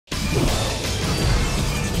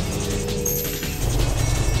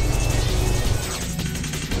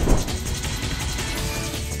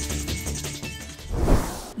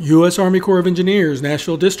U.S. Army Corps of Engineers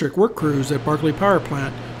Nashville District work crews at Barkley Power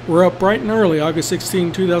Plant were up bright and early August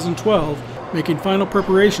 16, 2012, making final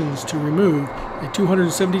preparations to remove a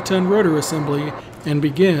 270-ton rotor assembly and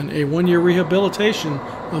begin a one-year rehabilitation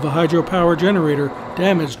of a hydropower generator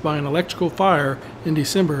damaged by an electrical fire in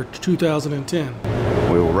December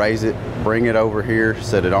 2010. We will raise it, bring it over here,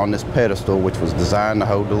 set it on this pedestal which was designed to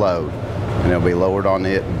hold the load, and it'll be lowered on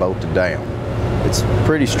it and bolted down. It's a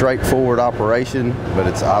pretty straightforward operation, but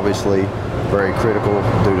it's obviously very critical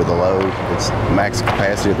due to the load. It's max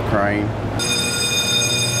capacity of the crane.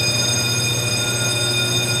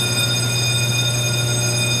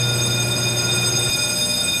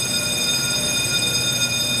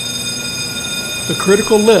 The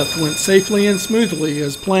critical lift went safely and smoothly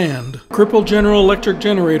as planned. Crippled General Electric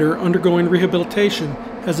generator undergoing rehabilitation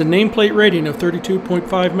has a nameplate rating of 32.5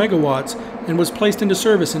 megawatts and was placed into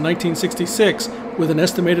service in 1966 with an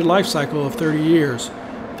estimated life cycle of 30 years.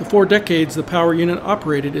 The 4 decades the power unit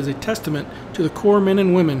operated is a testament to the Corps men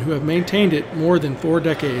and women who have maintained it more than 4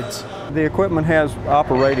 decades. The equipment has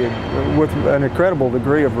operated with an incredible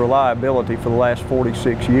degree of reliability for the last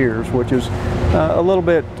 46 years, which is a little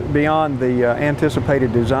bit beyond the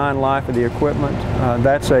anticipated design life of the equipment.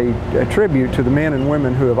 That's a tribute to the men and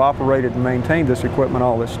women who have operated and maintained this equipment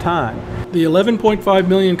all this time. The $11.5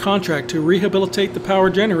 million contract to rehabilitate the power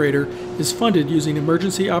generator is funded using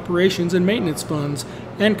emergency operations and maintenance funds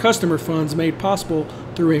and customer funds made possible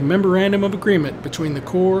through a memorandum of agreement between the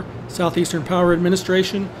Corps, Southeastern Power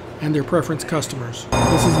Administration, and their preference customers.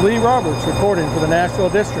 This is Lee Roberts reporting for the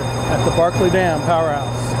Nashville District at the Barkley Dam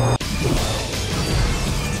Powerhouse.